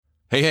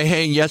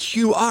Hey, yes,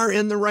 you are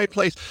in the right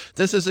place.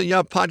 This is a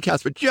Yup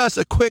podcast, but just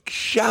a quick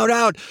shout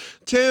out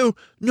to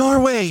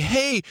Norway.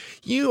 Hey,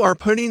 you are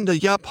putting the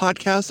Yup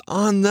podcast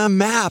on the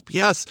map.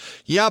 Yes,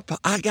 Yup,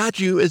 I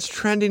got you. It's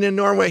trending in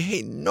Norway.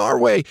 Hey,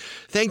 Norway,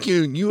 thank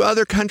you. You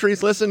other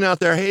countries listening out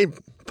there, hey,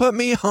 put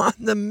me on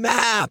the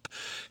map.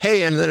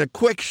 Hey, and then a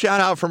quick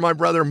shout out for my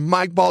brother,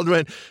 Mike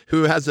Baldwin,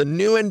 who has a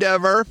new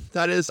endeavor.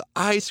 That is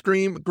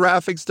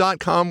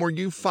icecreamgraphics.com, where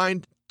you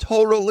find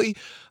totally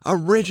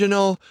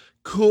original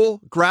cool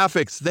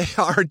graphics. They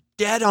are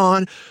dead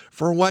on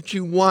for what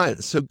you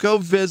want. So go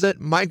visit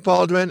Mike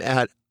Baldwin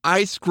at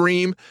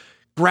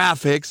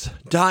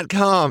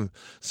icecreamgraphics.com.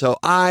 So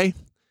and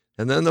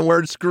then the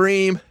word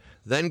scream,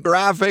 then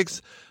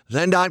graphics,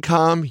 then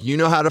 .com. You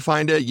know how to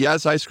find it.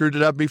 Yes, I screwed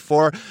it up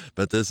before,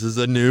 but this is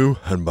a new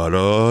and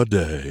better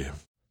day.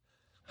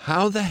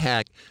 How the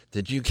heck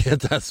did you get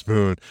that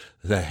spoon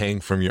to hang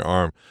from your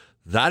arm?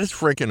 That is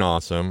freaking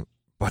awesome,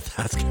 but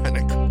that's kind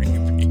of creepy.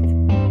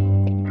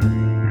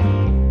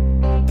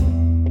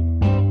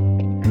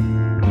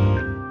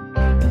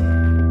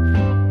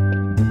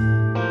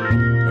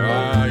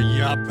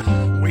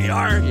 We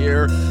are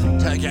here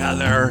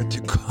together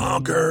to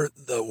conquer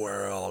the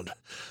world.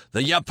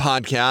 The Yup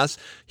Podcast.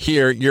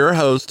 Here, your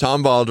host,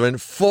 Tom Baldwin,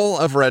 full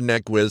of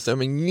redneck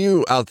wisdom, and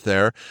you out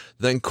there,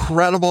 the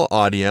incredible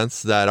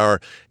audience that are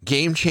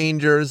game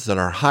changers, that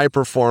are high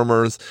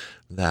performers,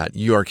 that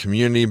you are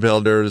community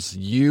builders.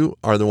 You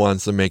are the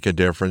ones that make a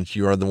difference.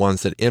 You are the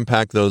ones that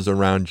impact those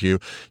around you.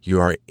 You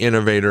are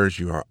innovators.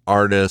 You are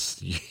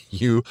artists.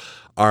 You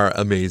are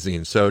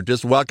amazing. So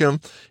just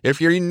welcome.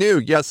 If you're new,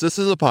 yes, this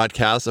is a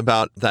podcast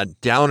about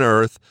that down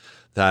earth,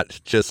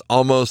 that just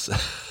almost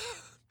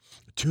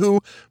too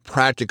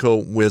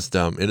practical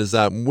wisdom. It is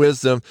that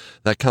wisdom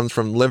that comes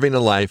from living a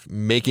life,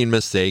 making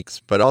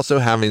mistakes, but also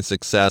having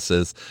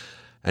successes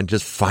and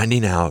just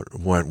finding out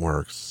what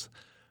works.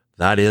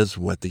 That is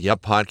what the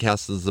Yup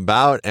Podcast is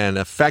about. And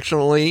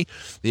affectionately,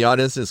 the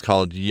audience is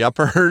called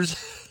Yuppers.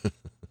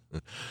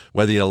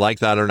 Whether you like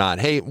that or not.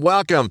 Hey,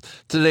 welcome.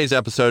 Today's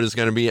episode is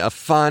going to be a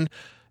fun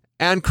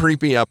and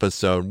creepy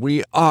episode.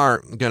 We are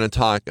going to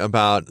talk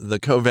about the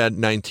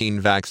COVID-19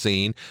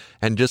 vaccine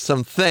and just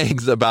some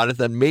things about it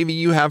that maybe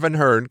you haven't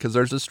heard, because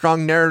there's a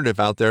strong narrative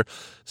out there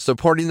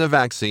supporting the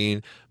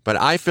vaccine. But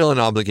I feel an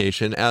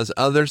obligation, as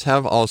others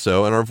have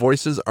also, and our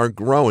voices are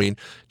growing,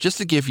 just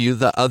to give you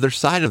the other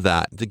side of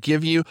that, to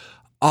give you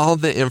all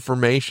the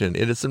information.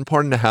 It is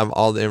important to have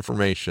all the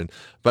information.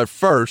 But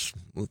first,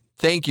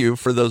 thank you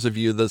for those of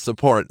you that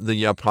support the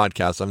Yup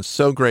Podcast. I'm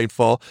so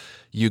grateful.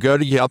 You go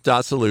to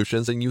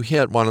yup.solutions and you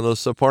hit one of those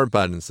support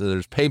buttons. So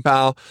there's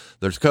PayPal,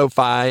 there's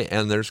Ko-Fi,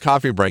 and there's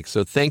Coffee Break.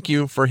 So thank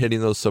you for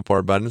hitting those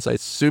support buttons. I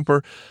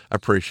super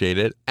appreciate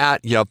it.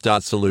 At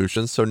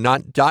yup.solutions, so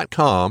not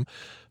 .com,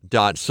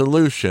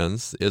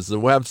 .solutions is the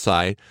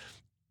website.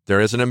 There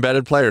is an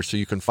embedded player, so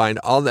you can find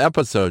all the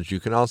episodes.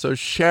 You can also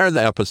share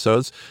the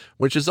episodes,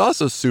 which is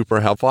also super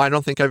helpful. I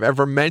don't think I've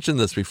ever mentioned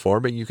this before,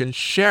 but you can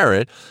share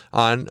it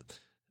on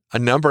a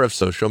number of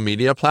social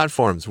media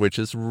platforms, which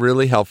is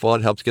really helpful.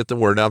 It helps get the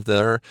word out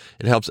there.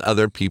 It helps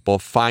other people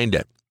find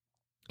it.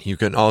 You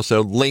can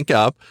also link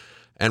up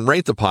and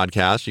rate the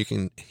podcast. You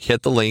can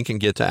hit the link and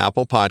get to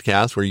Apple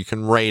Podcasts, where you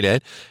can rate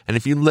it. And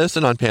if you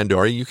listen on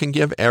Pandora, you can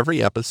give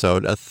every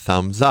episode a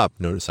thumbs up.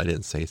 Notice I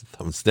didn't say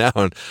thumbs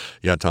down.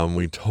 Yeah, Tom,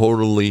 we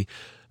totally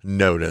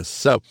noticed.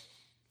 So,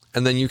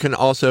 and then you can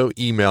also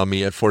email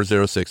me at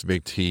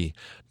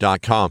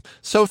 406bigt.com.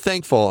 So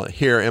thankful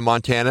here in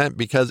Montana,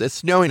 because it's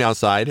snowing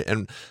outside,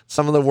 and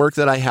some of the work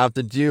that I have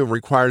to do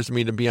requires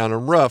me to be on a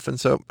roof. And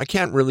so I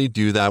can't really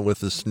do that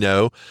with the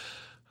snow.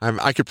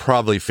 I could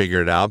probably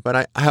figure it out, but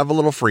I have a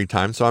little free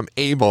time, so I'm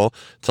able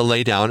to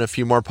lay down a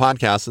few more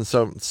podcasts. And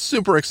so I'm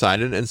super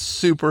excited and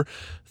super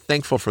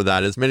thankful for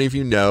that. As many of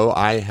you know,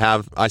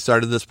 I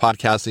started this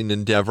podcasting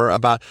endeavor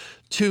about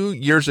 2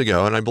 years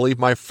ago, and I believe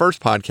my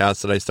first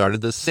podcast that I started,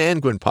 the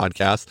Sanguine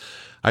podcast,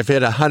 I've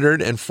hit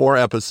 104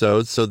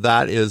 episodes, so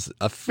that is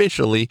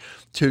officially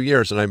 2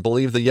 years. And I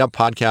believe the Yup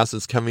Podcast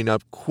is coming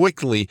up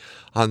quickly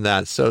on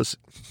that. So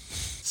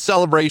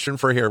celebration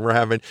for here. We're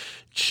having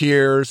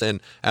cheers.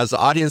 And as the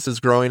audience is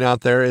growing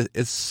out there,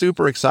 it's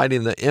super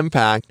exciting, the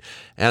impact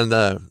and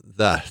the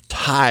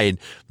tide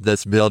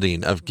that's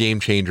building of game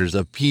changers,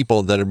 of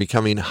people that are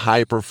becoming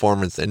high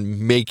performance and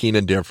making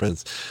a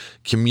difference,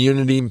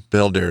 community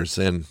builders.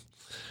 And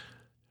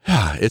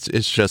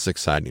it's just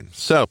exciting.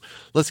 So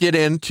let's get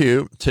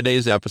into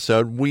today's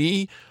episode.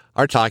 We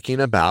are talking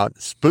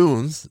about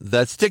spoons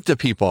that stick to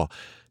people.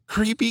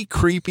 Creepy,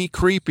 creepy,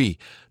 creepy.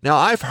 Now,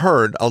 I've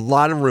heard a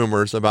lot of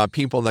rumors about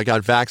people that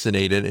got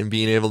vaccinated and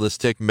being able to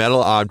stick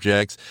metal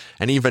objects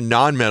and even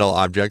non-metal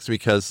objects,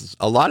 because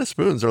a lot of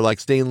spoons are like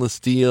stainless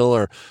steel,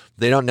 or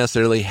they don't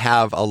necessarily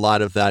have a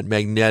lot of that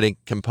magnetic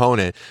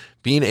component,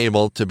 being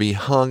able to be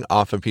hung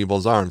off of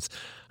people's arms.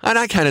 And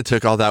I kind of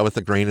took all that with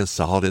a grain of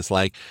salt. It's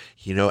like,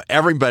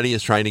 everybody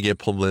is trying to get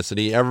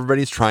publicity.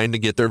 Everybody's trying to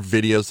get their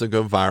videos to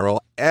go viral.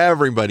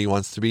 Everybody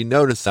wants to be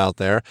noticed out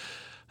there.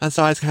 And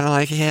so I was kind of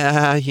like,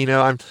 yeah,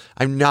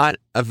 I'm not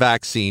a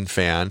vaccine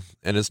fan,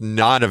 and it's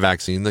not a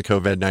vaccine. The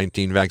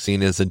COVID-19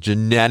 vaccine is a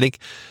genetic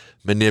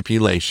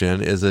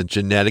manipulation, is a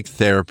genetic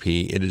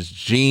therapy. It is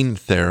gene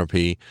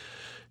therapy.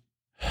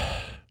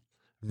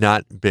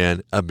 Not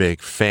been a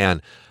big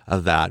fan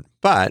of that.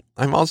 But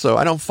I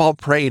don't fall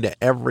prey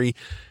to every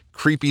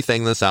creepy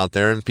thing that's out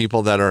there, and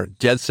people that are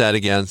dead set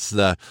against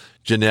the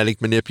genetic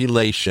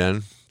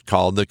manipulation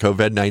called the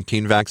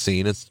COVID-19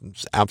 vaccine. It's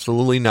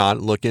absolutely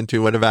not. Look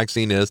into what a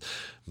vaccine is.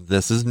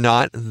 This is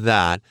not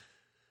that.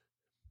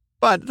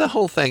 But the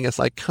whole thing is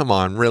like, come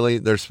on, really?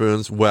 They're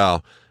spoons?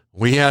 Well,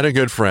 we had a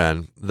good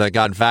friend that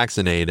got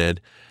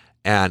vaccinated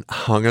and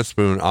hung a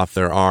spoon off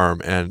their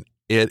arm, and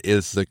it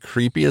is the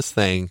creepiest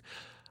thing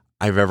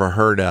I've ever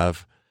heard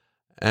of.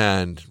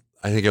 And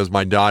I think it was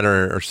my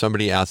daughter or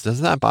somebody asked,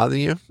 doesn't that bother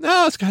you?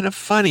 No, it's kind of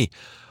funny.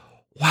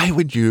 Why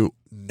would you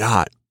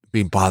not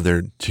be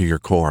bothered to your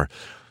core?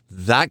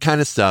 That kind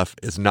of stuff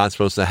is not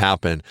supposed to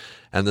happen.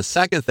 And the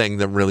second thing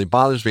that really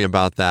bothers me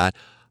about that,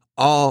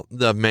 all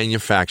the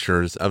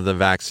manufacturers of the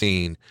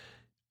vaccine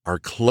are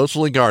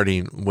closely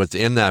guarding what's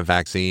in that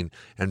vaccine,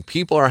 and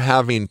people are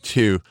having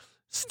to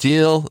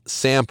steal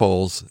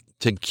samples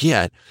to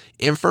get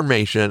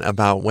information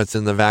about what's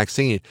in the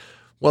vaccine.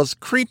 Well, it's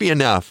creepy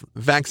enough.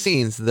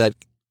 Vaccines that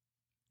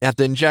at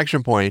the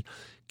injection point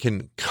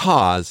can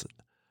cause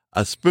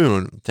a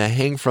spoon to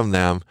hang from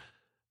them,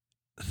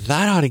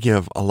 that ought to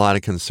give a lot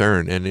of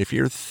concern. And if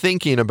you're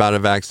thinking about a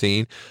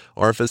vaccine,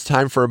 or if it's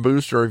time for a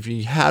booster, or if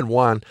you had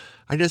one,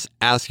 I just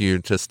ask you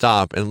to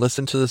stop and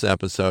listen to this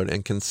episode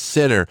and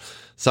consider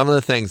some of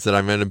the things that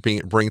I'm going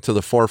to bring to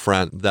the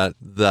forefront that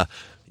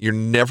you're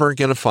never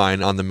going to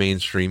find on the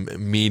mainstream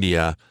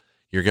media.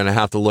 You're going to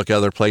have to look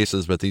other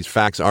places, but these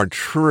facts are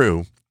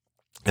true,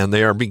 and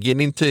they are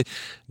beginning to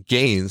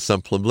gain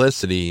some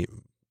publicity,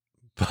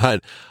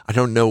 but I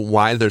don't know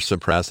why they're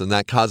suppressed, and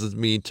that causes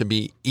me to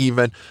be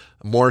even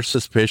more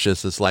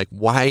suspicious. It's like,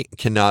 why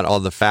cannot all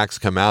the facts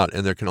come out,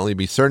 and there can only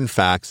be certain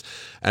facts?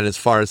 And as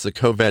far as the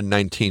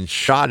COVID-19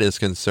 shot is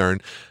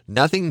concerned,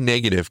 nothing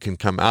negative can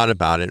come out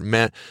about it.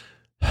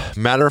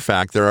 Matter of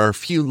fact, there are a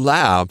few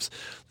labs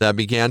that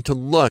began to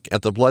look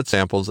at the blood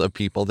samples of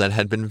people that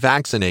had been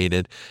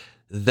vaccinated.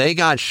 They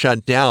got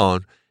shut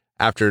down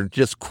after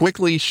just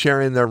quickly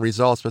sharing their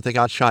results, but they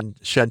got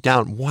shut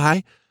down.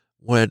 Why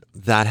would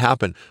that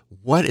happen?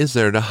 What is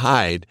there to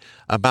hide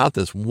about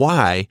this?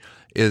 Why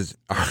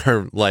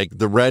are like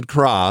the Red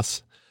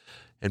Cross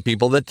and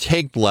people that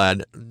take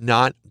blood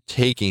not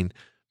taking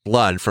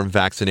blood from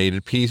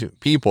vaccinated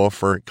people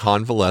for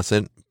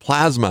convalescent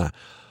plasma?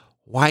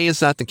 Why is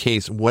that the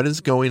case? What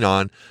is going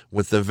on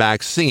with the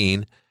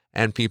vaccine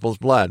and people's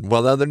blood?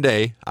 Well, the other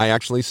day, I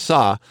actually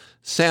saw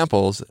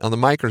samples on the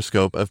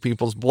microscope of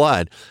people's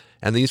blood.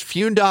 And these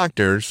few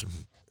doctors,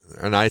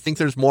 and I think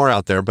there's more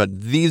out there,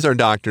 but these are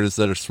doctors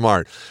that are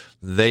smart.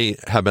 They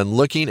have been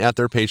looking at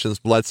their patients'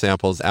 blood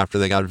samples after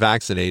they got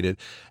vaccinated.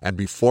 And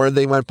before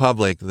they went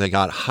public, they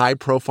got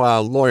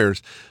high-profile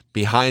lawyers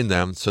behind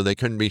them so they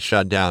couldn't be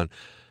shut down.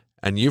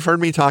 And you've heard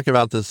me talk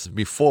about this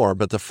before,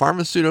 but the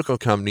pharmaceutical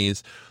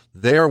companies,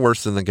 they are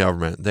worse than the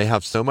government. They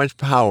have so much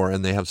power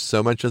and they have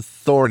so much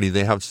authority.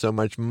 They have so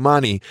much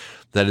money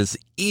that it's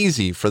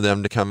easy for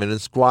them to come in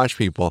and squash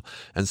people.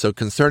 And so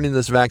concerning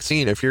this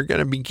vaccine, if you're going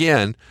to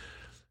begin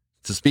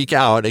to speak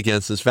out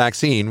against this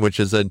vaccine, which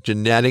is a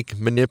genetic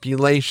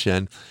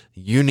manipulation,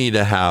 you need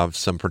to have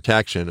some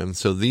protection. And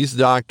so these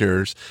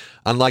doctors,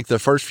 unlike the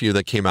first few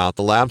that came out,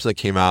 the labs that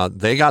came out,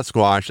 they got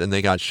squashed and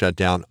they got shut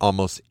down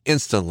almost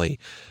instantly.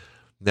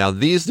 Now,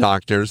 these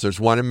doctors, there's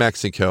one in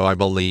Mexico, I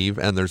believe,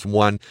 and there's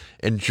one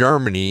in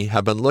Germany,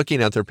 have been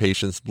looking at their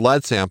patients'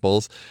 blood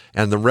samples,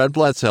 and the red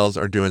blood cells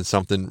are doing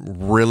something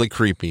really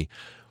creepy.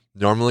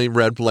 Normally,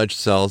 red blood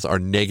cells are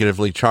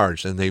negatively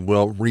charged, and they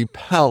will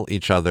repel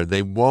each other.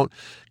 They won't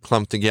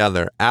clump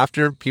together.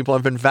 After people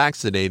have been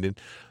vaccinated,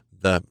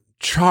 the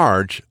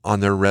charge on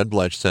their red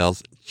blood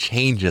cells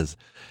changes,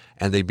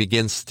 and they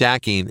begin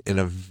stacking in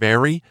a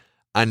very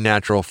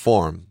unnatural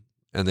form,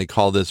 and they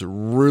call this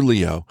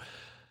rulio.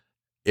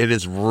 It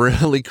is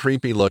really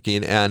creepy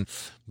looking, and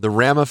the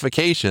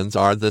ramifications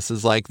are this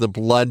is like the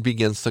blood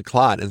begins to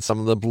clot and some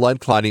of the blood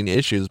clotting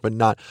issues, but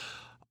not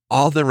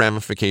all the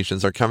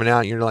ramifications are coming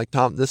out. You're like,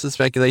 Tom, this is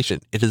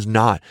speculation. It is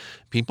not.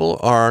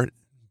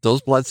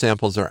 Those blood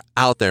samples are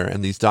out there,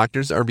 and these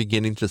doctors are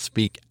beginning to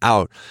speak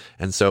out.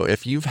 And so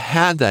if you've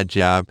had that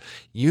jab,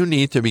 you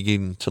need to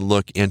begin to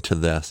look into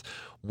this.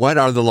 What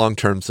are the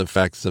long-term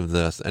effects of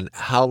this, and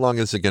how long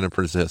is it going to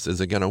persist?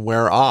 Is it going to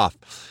wear off?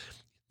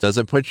 Does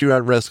it put you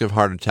at risk of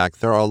heart attack?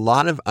 There are a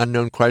lot of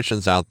unknown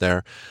questions out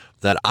there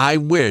that I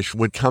wish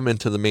would come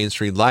into the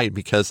mainstream light,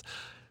 because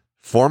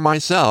for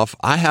myself,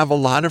 I have a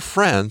lot of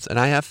friends and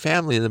I have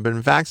family that have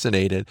been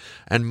vaccinated,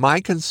 and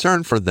my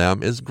concern for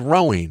them is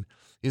growing.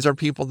 These are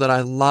people that I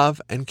love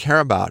and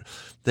care about.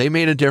 They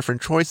made a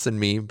different choice than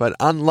me, but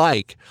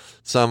unlike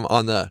some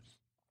on the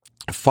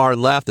far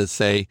left that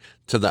say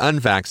to the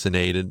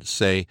unvaccinated,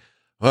 say,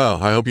 oh,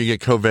 I hope you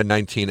get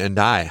COVID-19 and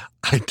die.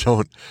 I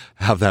don't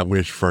have that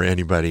wish for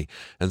anybody.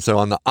 And so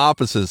on the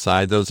opposite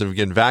side, those who have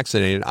been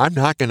vaccinated, I'm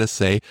not going to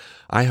say,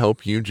 I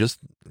hope you just,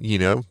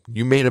 you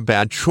made a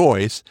bad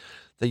choice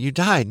that you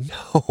died.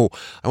 No,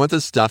 I want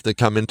this stuff to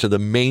come into the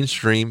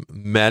mainstream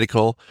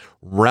medical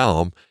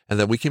realm and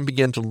that we can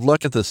begin to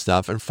look at this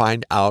stuff and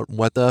find out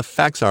what the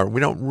effects are. We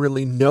don't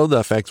really know the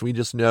effects. We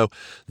just know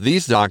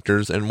these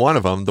doctors, and one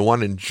of them, the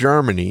one in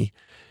Germany,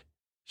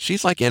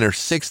 she's like in her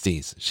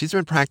 60s. She's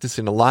been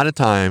practicing a lot of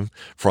time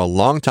for a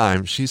long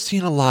time. She's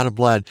seen a lot of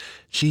blood.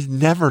 She's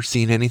never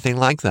seen anything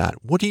like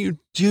that. What do you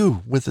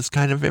do with this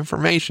kind of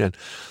information?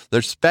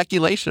 There's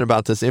speculation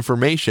about this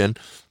information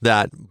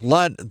that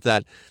blood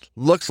that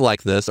looks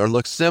like this or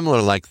looks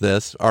similar like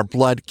this are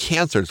blood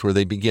cancers, where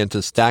they begin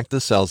to stack the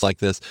cells like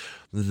this.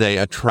 They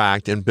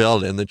attract and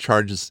build, and the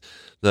charges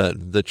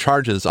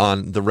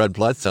on the red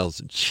blood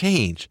cells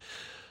change.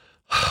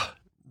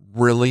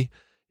 Really,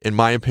 in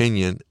my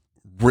opinion,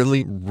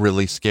 really,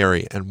 really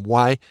scary. And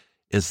why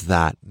is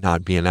that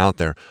not being out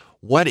there?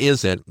 What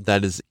is it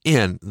that is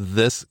in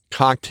this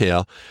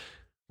cocktail?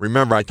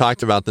 Remember, I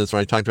talked about this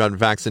when I talked about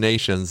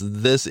vaccinations.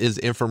 This is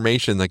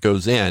information that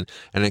goes in,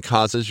 and it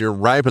causes your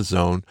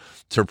ribosome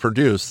to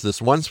produce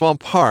this one small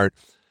part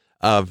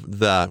of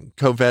the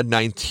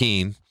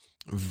COVID-19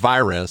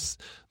 virus,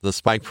 the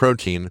spike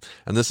protein.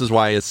 And this is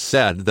why it's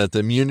said that the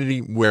immunity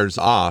wears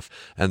off,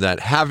 and that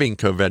having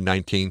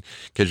COVID-19,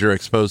 because you're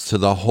exposed to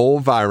the whole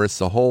virus,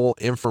 the whole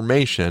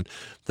information,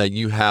 that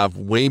you have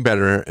way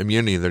better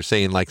immunity. They're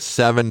saying like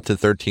 7 to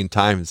 13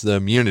 times the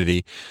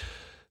immunity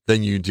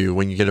than you do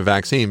when you get a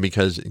vaccine,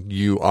 because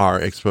you are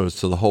exposed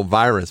to the whole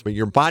virus. But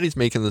your body's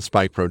making the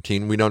spike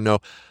protein. We don't know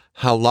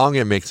how long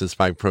it makes the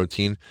spike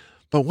protein,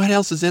 but what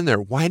else is in there?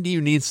 Why do you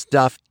need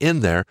stuff in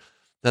there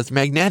that's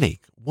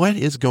magnetic? What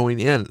is going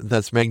in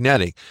that's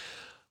magnetic?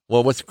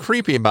 Well, what's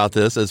creepy about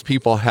this is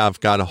people have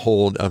got a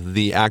hold of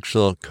the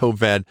actual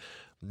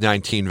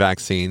COVID-19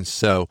 vaccines.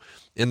 So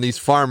in these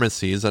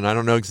pharmacies, and I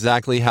don't know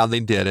exactly how they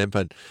did it,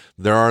 but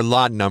there are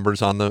lot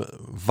numbers on the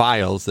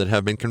vials that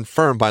have been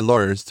confirmed by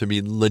lawyers to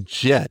be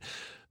legit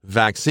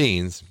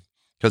vaccines.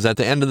 Because at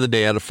the end of the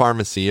day, at a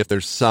pharmacy, if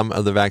there's some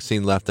of the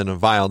vaccine left in a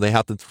vial, they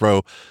have to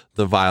throw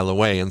the vial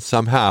away. And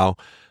somehow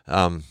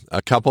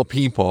a couple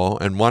people,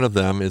 and one of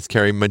them is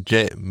Carrie it's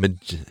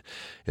Madej,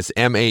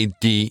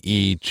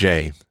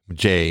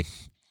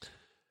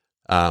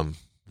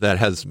 that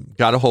has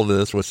got a hold of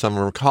this with some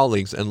of her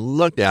colleagues and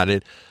looked at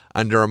it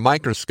under a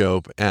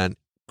microscope, and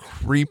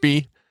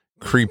creepy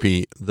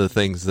the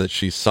things that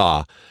she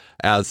saw.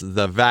 As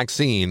the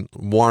vaccine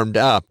warmed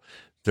up,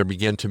 there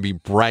began to be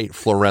bright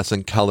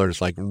fluorescent colors,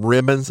 like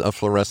ribbons of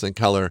fluorescent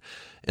color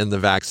in the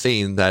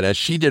vaccine, that as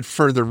she did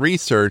further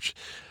research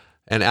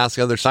and asked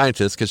other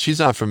scientists, because she's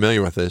not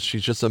familiar with this,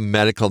 she's just a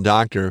medical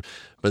doctor,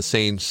 but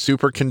saying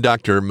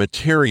superconductor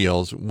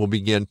materials will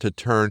begin to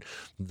turn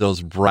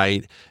those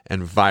bright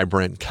and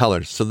vibrant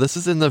colors. So this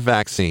is in the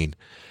vaccine.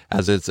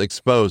 As it's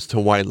exposed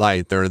to white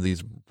light, there are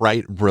these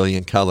bright,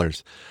 brilliant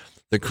colors.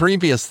 The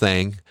creepiest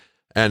thing,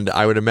 and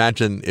I would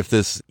imagine if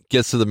this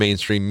gets to the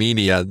mainstream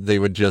media, they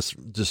would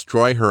just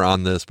destroy her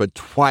on this, but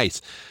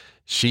twice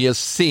she has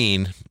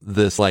seen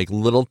this like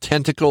little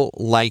tentacle,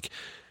 like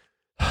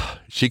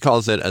she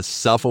calls it a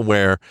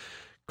self-aware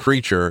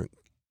creature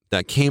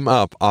that came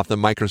up off the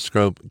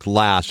microscope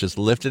glass, just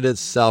lifted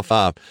itself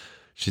up.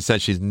 She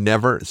said she's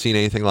never seen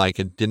anything like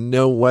it, didn't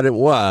know what it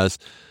was,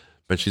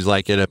 but she's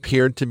like, it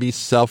appeared to be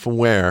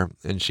self-aware,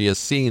 and she has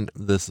seen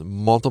this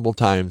multiple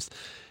times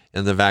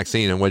in the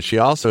vaccine. And what she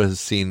also has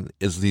seen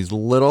is these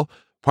little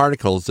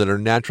particles that are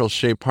natural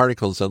shaped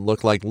particles that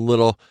look like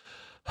little,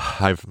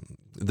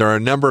 there are a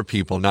number of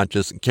people, not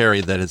just Carrie,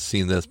 that has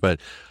seen this, and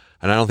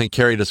I don't think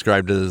Carrie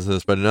described it as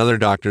this, but another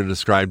doctor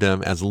described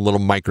them as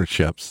little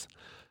microchips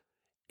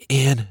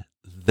in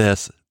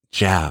this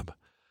jab.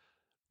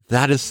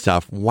 That is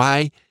stuff.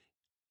 Why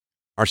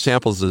are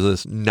samples of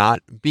this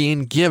not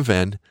being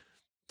given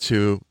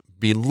to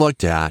be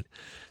looked at?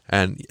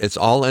 And it's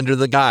all under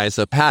the guise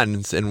of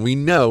patents. And we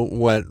know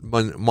what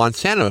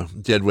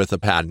Monsanto did with a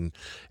patent,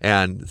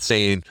 and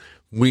saying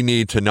we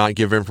need to not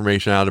give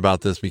information out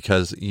about this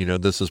because,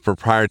 this is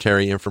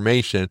proprietary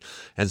information.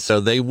 And so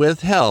they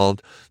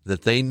withheld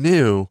that they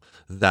knew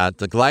that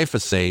the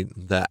glyphosate,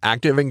 the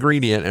active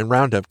ingredient in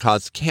Roundup,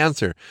 caused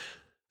cancer.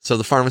 So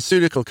the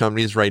pharmaceutical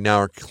companies right now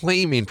are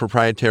claiming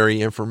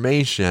proprietary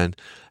information.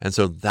 And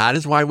so that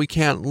is why we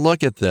can't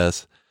look at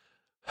this.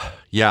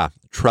 Yeah,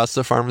 trust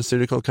the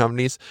pharmaceutical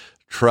companies,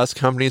 trust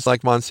companies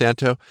like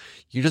Monsanto.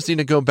 You just need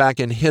to go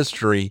back in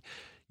history.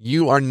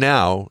 You are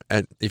now,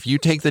 if you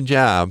take the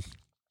jab,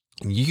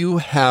 you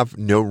have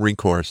no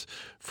recourse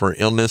for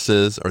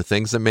illnesses or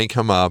things that may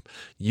come up.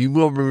 You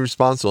will be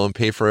responsible and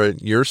pay for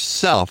it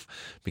yourself,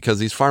 because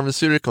these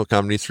pharmaceutical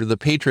companies, through the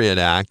Patriot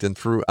Act and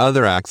through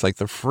other acts like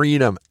the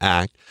Freedom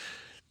Act,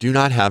 do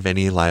not have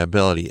any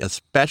liability,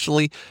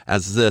 especially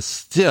as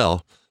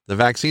the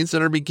vaccines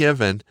that are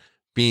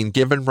being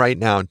given right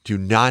now do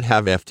not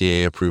have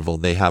FDA approval.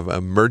 They have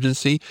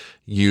emergency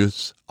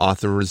use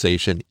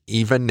authorization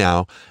even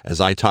now as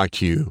I talk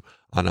to you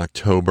on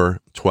October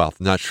 12th.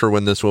 Not sure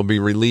when this will be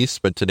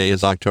released, but today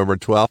is October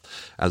 12th.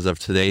 As of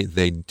today,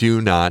 they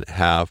do not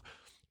have,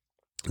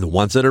 the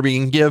ones that are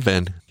being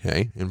given,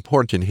 okay,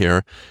 important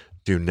here,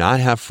 do not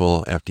have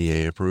full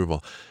FDA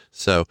approval.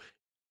 So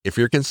if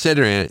you're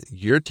considering it,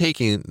 you're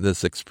taking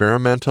this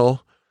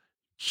experimental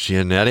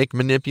genetic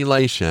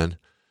manipulation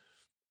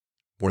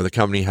where the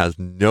company has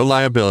no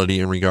liability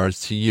in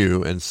regards to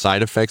you and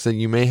side effects that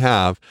you may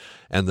have.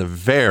 And the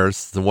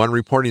VAERS, the one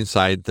reporting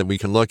site that we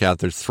can look at,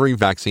 there's 3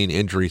 vaccine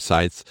injury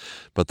sites,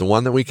 but the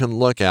one that we can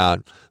look at,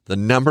 the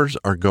numbers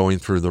are going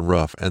through the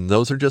roof. And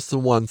those are just the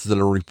ones that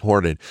are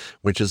reported,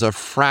 which is a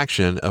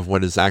fraction of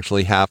what is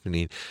actually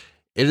happening.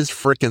 It is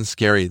freaking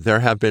scary.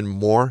 There have been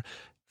more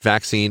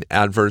vaccine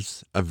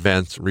adverse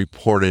events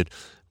reported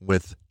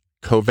with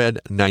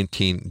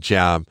COVID-19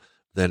 jab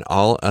than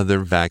all other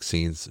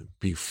vaccines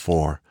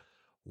before.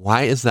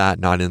 Why is that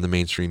not in the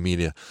mainstream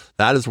media?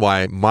 That is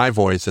why my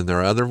voice, and there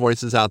are other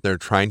voices out there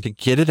trying to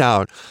get it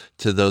out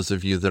to those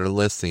of you that are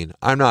listening.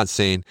 I'm not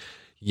saying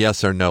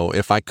yes or no.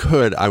 If I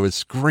could, I would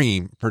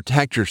scream,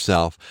 protect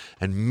yourself,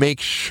 and make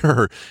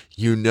sure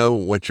you know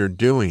what you're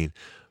doing.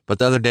 But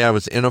the other day I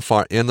was in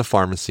the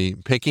pharmacy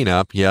picking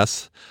up,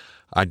 yes,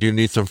 I do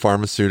need some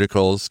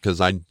pharmaceuticals because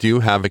I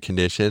do have a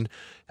condition.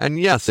 And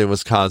yes, it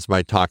was caused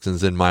by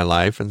toxins in my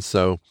life. And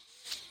so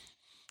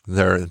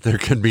there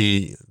could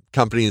be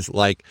companies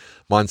like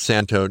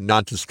Monsanto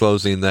not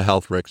disclosing the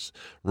health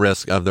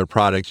risk of their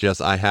products.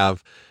 Yes, I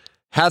have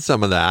had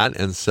some of that.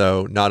 And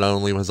so not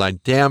only was I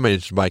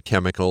damaged by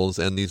chemicals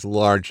and these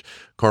large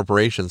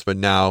corporations, but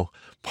now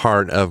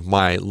part of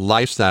my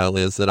lifestyle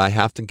is that I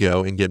have to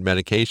go and get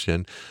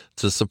medication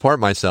to support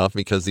myself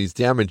because these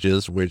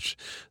damages, which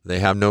they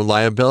have no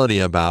liability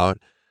about,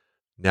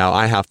 now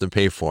I have to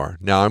pay for.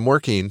 Now I'm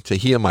working to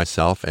heal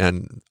myself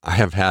and I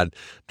have had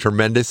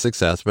tremendous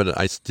success, but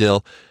I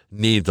still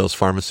need those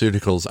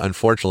pharmaceuticals,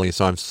 unfortunately.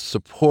 So I'm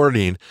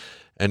supporting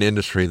an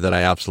industry that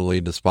I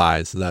absolutely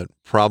despise that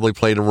probably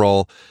played a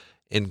role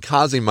in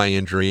causing my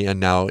injury and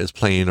now is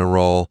playing a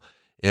role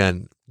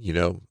in,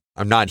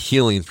 I'm not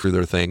healing through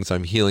their things.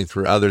 I'm healing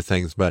through other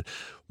things, but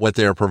what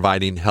they're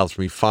providing helps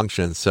me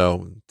function.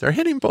 So they're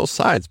hitting both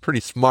sides.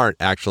 Pretty smart,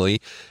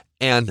 actually,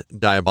 and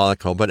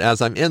diabolical. But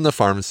as I'm in the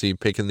pharmacy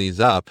picking these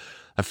up,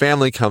 a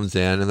family comes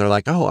in and they're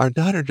like, oh, our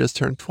daughter just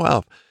turned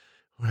 12.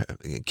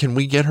 Can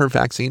we get her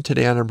vaccine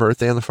today on her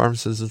birthday? And the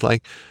pharmacist is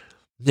like,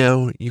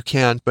 no, you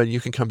can't, but you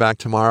can come back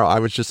tomorrow. I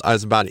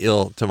was about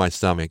ill to my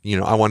stomach.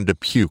 I wanted to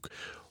puke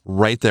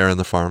right there in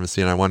the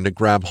pharmacy and I wanted to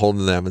grab hold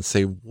of them and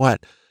say,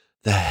 what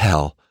the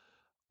hell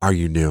are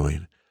you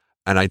doing?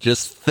 And I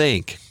just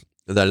think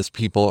that as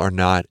people are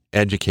not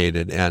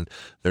educated and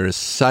there is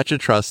such a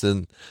trust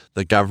in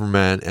the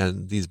government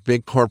and these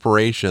big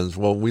corporations.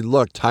 Well, we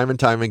look time and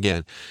time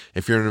again,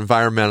 if you're an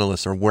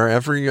environmentalist or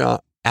wherever you're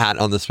at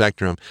on the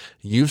spectrum,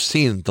 you've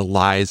seen the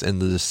lies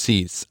and the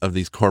deceits of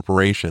these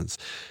corporations.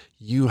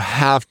 You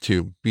have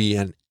to be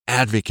an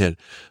advocate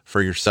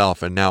for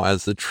yourself. And now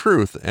as the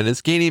truth, and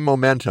it's gaining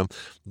momentum,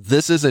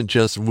 this isn't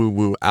just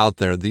woo-woo out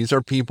there. These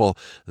are people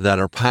that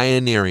are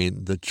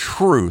pioneering the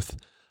truth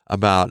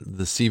about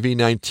the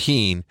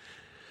CV19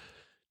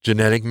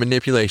 genetic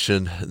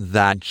manipulation,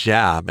 that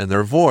jab, and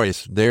their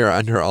voice. They are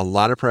under a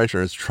lot of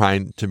pressure. It's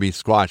trying to be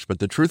squashed, but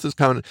the truth is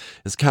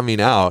coming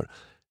out.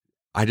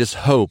 I just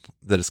hope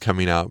that it's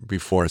coming out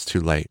before it's too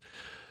late.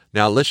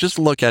 Now, let's just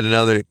look at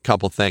another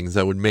couple things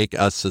that would make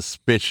us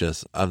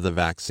suspicious of the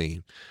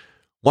vaccine.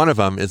 One of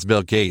them is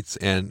Bill Gates,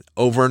 and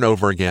over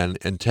again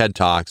in TED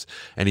Talks,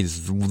 and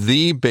he's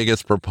the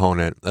biggest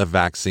proponent of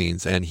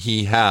vaccines, and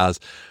he has,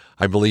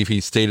 I believe he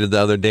stated the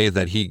other day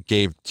that he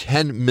gave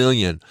 $10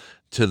 million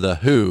to the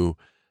WHO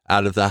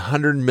out of the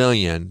 $100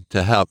 million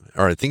to help,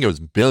 or I think it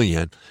was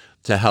billion,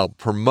 to help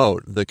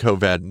promote the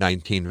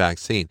COVID-19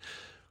 vaccine.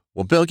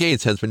 Well, Bill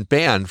Gates has been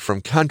banned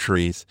from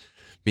countries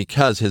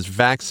because his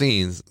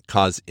vaccines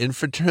cause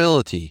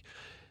infertility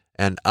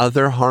and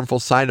other harmful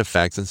side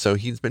effects. And so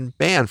he's been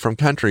banned from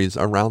countries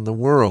around the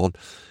world.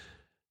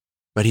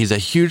 But he's a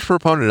huge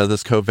proponent of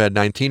this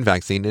COVID-19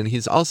 vaccine. And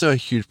he's also a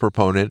huge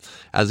proponent,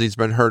 as he's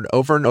been heard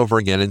over and over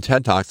again in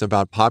TED Talks,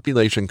 about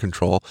population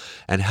control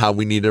and how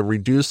we need to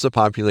reduce the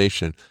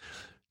population.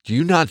 Do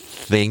you not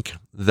think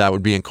that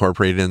would be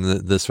incorporated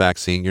in this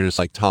vaccine? You're just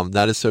like, Tom,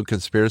 that is so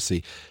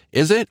conspiracy.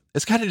 Is it?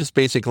 It's kind of just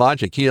basic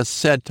logic. He has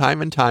said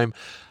time and time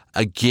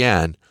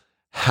again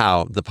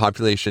how the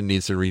population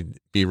needs to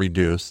be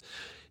reduced.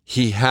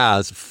 He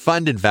has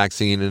funded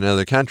vaccine in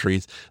other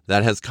countries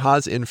that has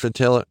caused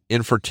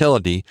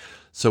infertility.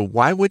 So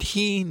why would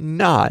he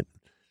not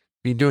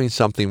be doing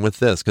something with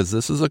this? Because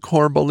this is a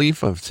core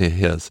belief of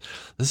his.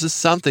 This is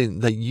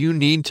something that you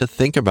need to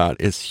think about.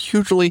 It's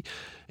hugely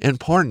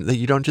important that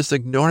you don't just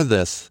ignore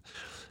this.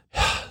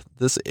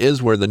 This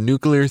is where the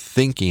nuclear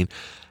thinking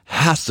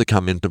has to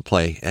come into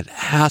play. It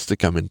has to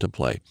come into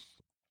play.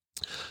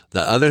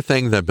 The other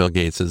thing that Bill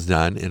Gates has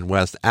done in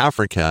West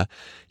Africa,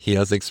 he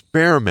has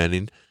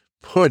experimenting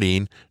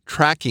putting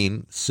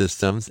tracking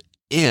systems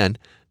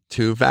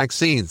into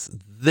vaccines.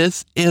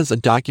 This is a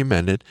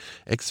documented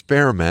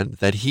experiment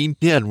that he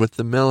did with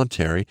the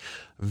military,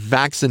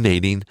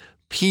 vaccinating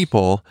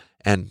people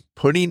and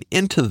putting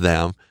into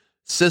them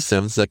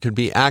systems that could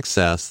be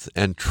accessed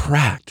and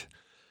tracked.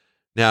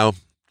 Now,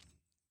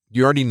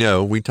 you already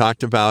know we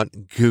talked about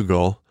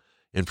Google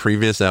in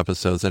previous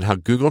episodes and how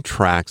Google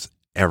tracks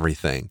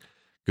everything.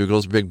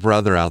 Google's big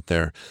brother out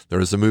there. There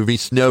was a movie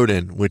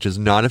Snowden, which is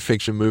not a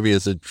fiction movie,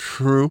 it's a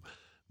true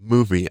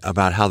movie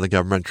about how the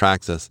government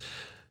tracks us.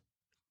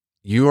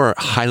 You are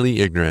highly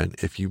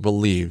ignorant if you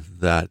believe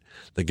that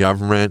the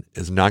government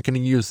is not going to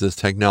use this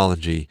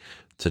technology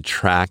to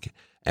track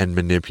and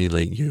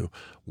manipulate you.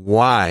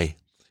 Why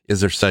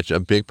is there such a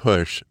big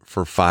push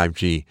for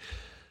 5G?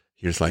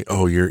 You're just like,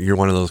 oh, you're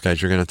one of those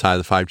guys. You're going to tie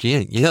the 5G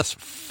in. Yes,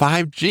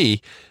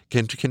 5G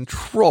can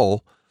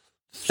control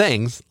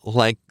things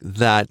like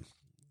that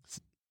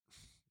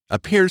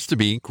appears to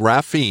be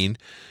graphene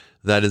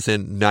that is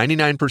in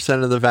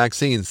 99% of the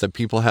vaccines that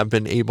people have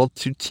been able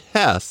to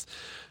test.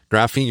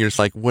 Graphene, you're just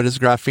like, what is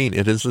graphene?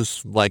 It is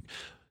this like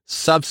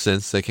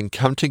substance that can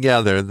come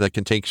together, that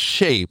can take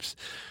shapes.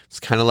 It's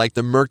kind of like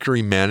the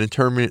Mercury Man in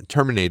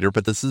Terminator,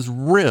 but this is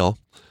real.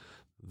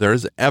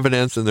 There's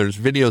evidence and there's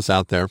videos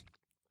out there.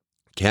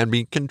 Can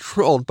be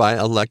controlled by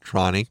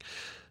electronic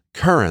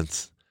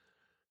currents.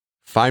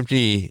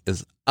 5G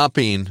is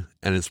upping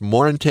and it's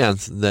more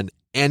intense than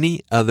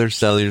any other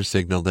cellular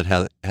signal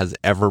that has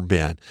ever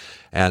been.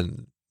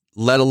 And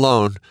let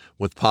alone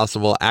with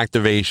possible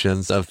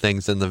activations of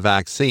things in the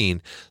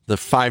vaccine, the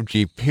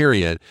 5G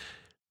period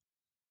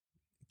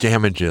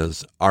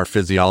damages our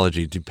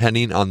physiology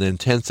depending on the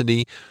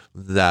intensity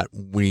that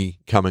we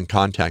come in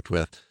contact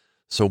with.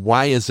 So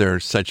why is there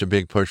such a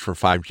big push for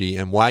 5G?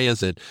 And why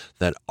is it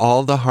that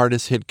all the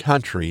hardest hit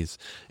countries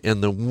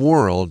in the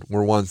world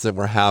were ones that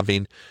were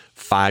having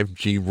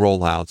 5G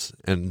rollouts?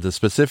 And the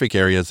specific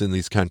areas in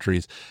these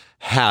countries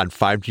had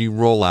 5G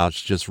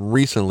rollouts just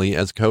recently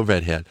as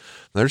COVID hit.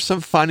 There's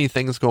some funny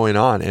things going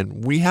on,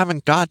 and we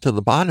haven't got to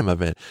the bottom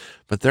of it.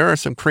 But there are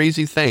some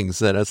crazy things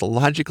that as a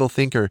logical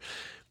thinker,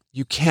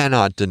 you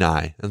cannot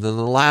deny. And then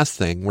the last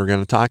thing we're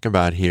going to talk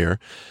about here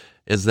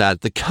is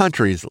that the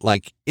countries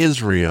like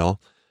Israel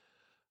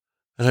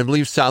and I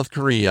believe South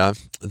Korea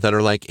that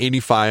are like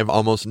 85,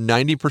 almost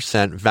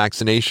 90%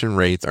 vaccination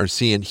rates are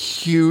seeing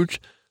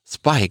huge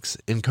spikes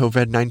in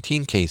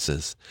COVID-19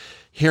 cases.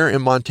 Here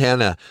in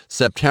Montana,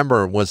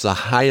 September was the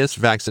highest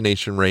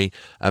vaccination rate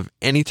of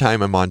any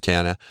time in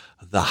Montana,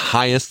 the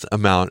highest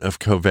amount of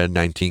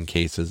COVID-19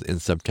 cases in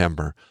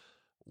September.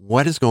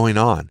 What is going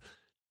on?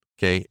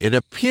 Okay, it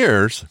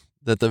appears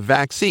that the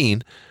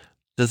vaccine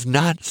does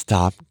not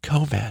stop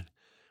COVID.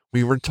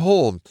 We were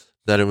told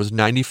that it was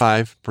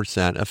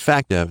 95%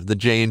 effective. The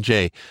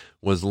J&J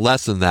was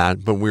less than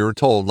that, but we were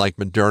told, like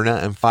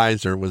Moderna and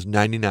Pfizer, was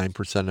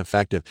 99%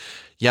 effective.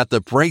 Yet the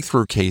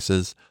breakthrough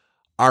cases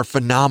are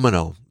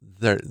phenomenal.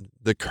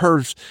 The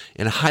curves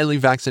in a highly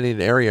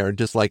vaccinated area are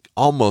just like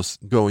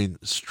almost going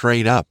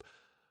straight up.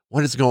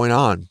 What is going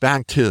on?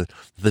 Back to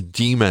the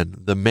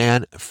demon, the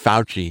man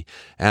Fauci,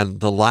 and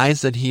the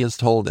lies that he has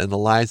told and the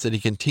lies that he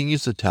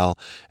continues to tell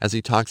as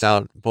he talks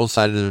out both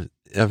sides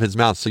of his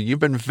mouth. So you've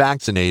been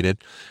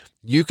vaccinated.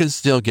 You can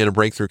still get a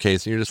breakthrough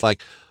case. And you're just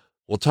like,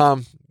 well,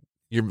 Tom,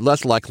 you're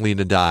less likely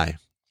to die.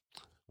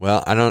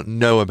 Well, I don't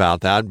know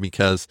about that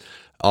because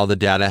all the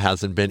data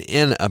hasn't been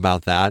in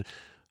about that.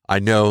 I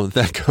know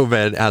that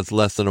COVID has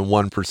less than a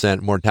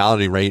 1%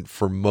 mortality rate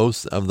for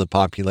most of the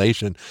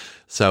population.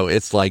 So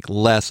it's like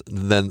less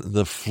than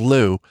the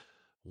flu.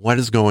 What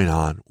is going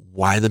on?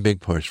 Why the big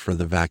push for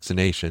the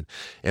vaccination?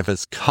 If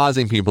it's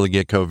causing people to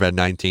get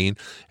COVID-19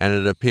 and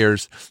it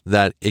appears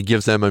that it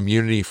gives them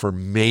immunity for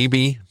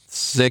maybe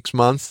 6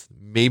 months,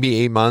 maybe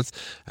 8 months,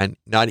 and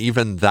not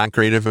even that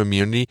great of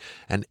immunity.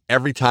 And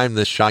every time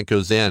this shot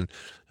goes in,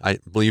 I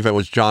believe it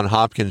was John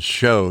Hopkins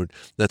showed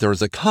that there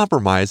was a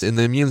compromise in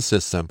the immune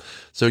system.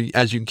 So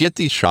as you get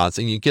these shots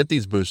and you get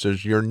these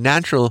boosters, your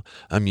natural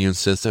immune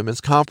system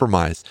is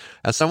compromised.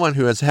 As someone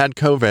who has had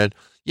COVID,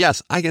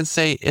 yes, I can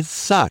say it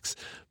sucks,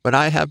 but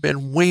I have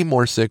been way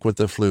more sick with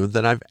the flu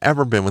than I've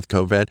ever been with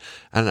COVID,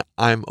 and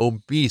I'm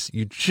obese.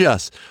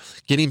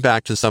 Getting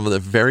back to some of the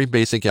very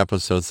basic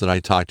episodes that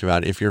I talked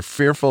about, if you're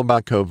fearful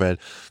about COVID,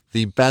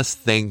 the best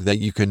thing that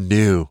you can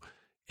do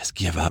is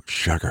give up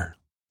sugar.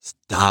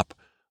 Stop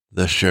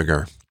the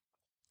sugar.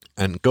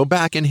 And go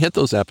back and hit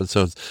those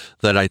episodes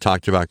that I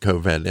talked about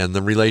COVID and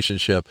the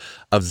relationship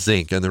of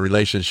zinc and the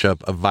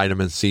relationship of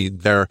vitamin C,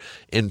 their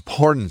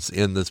importance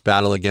in this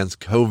battle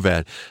against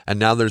COVID. And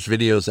now there's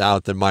videos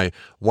out that my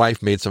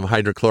wife made some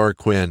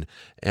hydrochloroquine.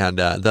 And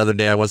the other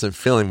day I wasn't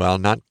feeling well,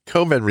 not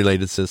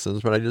COVID-related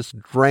symptoms, but I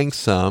just drank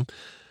some.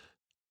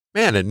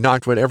 Man, it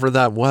knocked whatever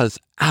that was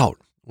out.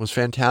 It was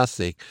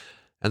fantastic.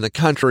 And the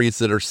countries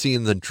that are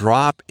seeing the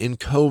drop in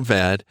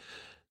COVID,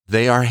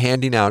 they are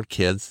handing out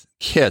kits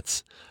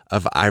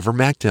of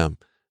ivermectin,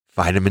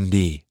 vitamin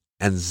D,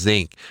 and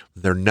zinc.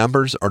 Their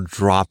numbers are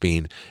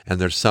dropping, and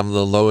they're some of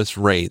the lowest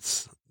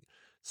rates.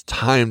 It's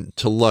time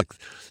to look.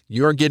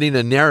 You're getting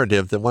a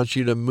narrative that wants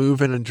you to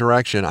move in a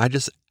direction. I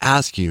just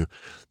ask you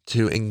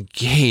to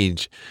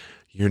engage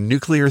your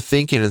nuclear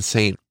thinking and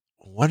saying,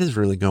 what is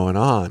really going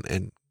on?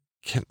 And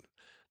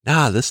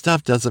this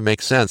stuff doesn't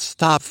make sense.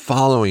 Stop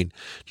following.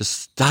 Just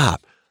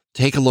stop.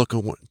 Take a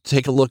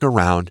look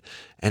around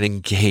and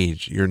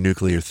engage your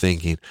nuclear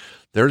thinking.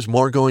 There's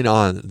more going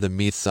on than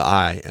meets the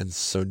eye. And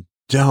so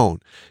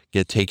don't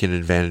get taken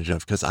advantage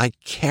of, because I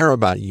care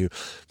about you.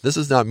 This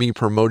is not me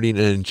promoting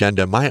an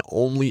agenda. My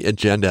only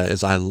agenda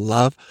is I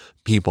love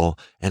people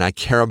and I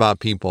care about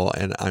people,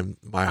 and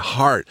my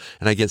heart,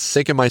 and I get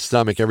sick in my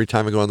stomach every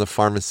time I go in the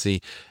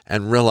pharmacy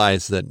and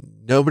realize that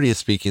nobody is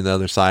speaking the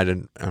other side.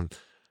 And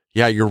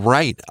yeah, you're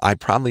right. I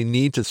probably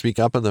need to speak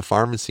up in the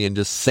pharmacy and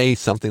just say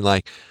something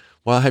like,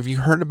 well, have you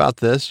heard about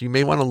this? You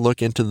may want to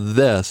look into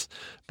this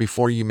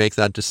before you make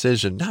that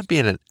decision. Not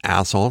being an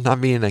asshole,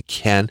 not being a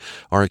Ken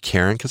or a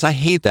Karen, because I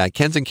hate that.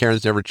 Kens and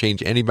Karens never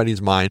change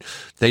anybody's mind.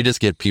 They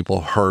just get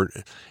people hurt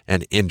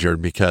and injured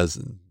because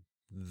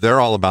they're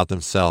all about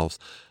themselves.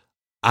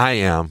 I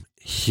am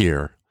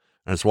here.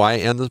 That's why I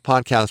end this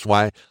podcast.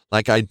 Why,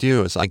 like I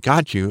do, is I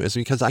got you, is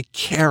because I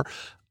care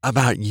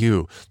about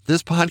you.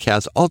 This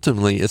podcast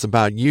ultimately is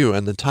about you,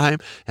 and the time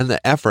and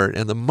the effort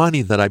and the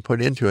money that I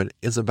put into it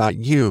is about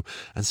you.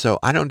 And so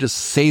I don't just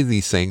say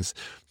these things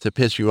to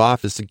piss you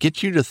off, is to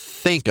get you to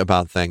think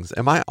about things.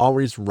 Am I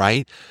always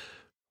right?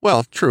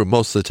 Well, true,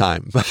 most of the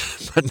time,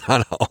 but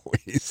not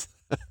always.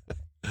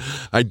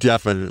 I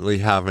definitely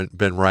haven't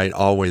been right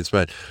always,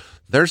 but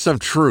there's some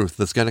truth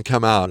that's going to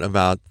come out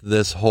about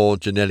this whole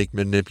genetic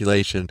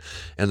manipulation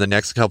in the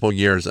next couple of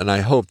years. And I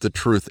hope the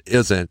truth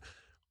isn't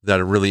that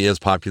it really is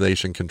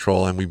population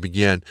control, and we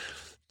begin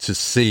to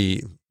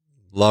see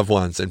loved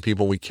ones and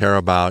people we care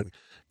about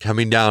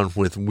coming down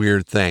with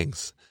weird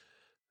things.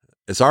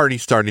 It's already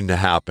starting to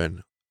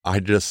happen. I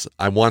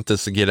want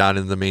this to get out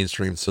in the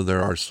mainstream so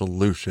there are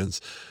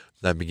solutions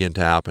that begin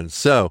to happen.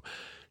 So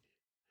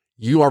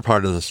you are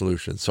part of the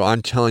solution. So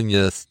I'm telling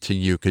this to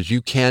you because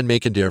you can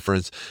make a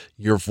difference.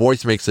 Your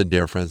voice makes a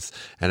difference.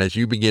 And as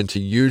you begin to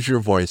use your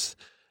voice,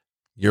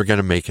 you're going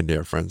to make a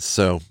difference.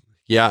 So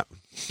yeah,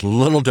 a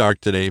little dark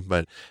today,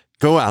 but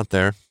go out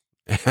there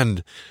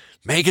and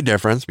make a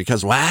difference,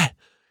 because why?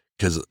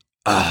 Because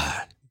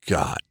I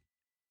got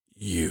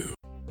you.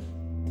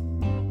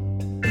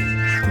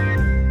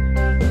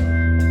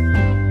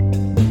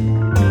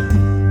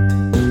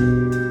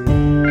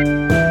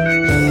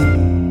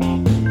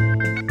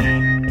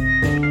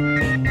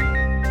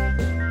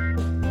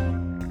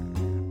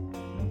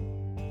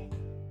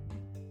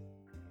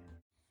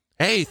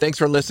 Hey, thanks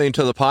for listening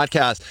to the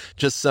podcast.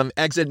 Just some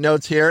exit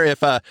notes here.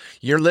 If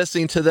you're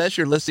listening to this,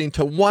 you're listening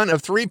to one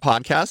of 3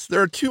 podcasts. There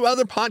are 2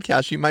 other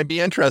podcasts you might be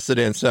interested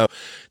in. So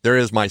there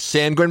is my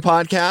Sanguine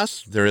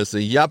podcast, there is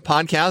the Yup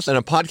podcast, and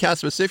a podcast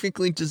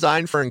specifically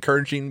designed for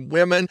encouraging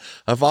women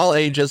of all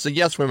ages, the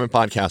Yes Women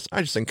podcast.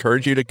 I just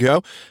encourage you to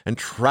go and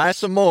try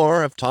some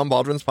more of Tom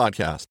Baldwin's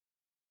podcast.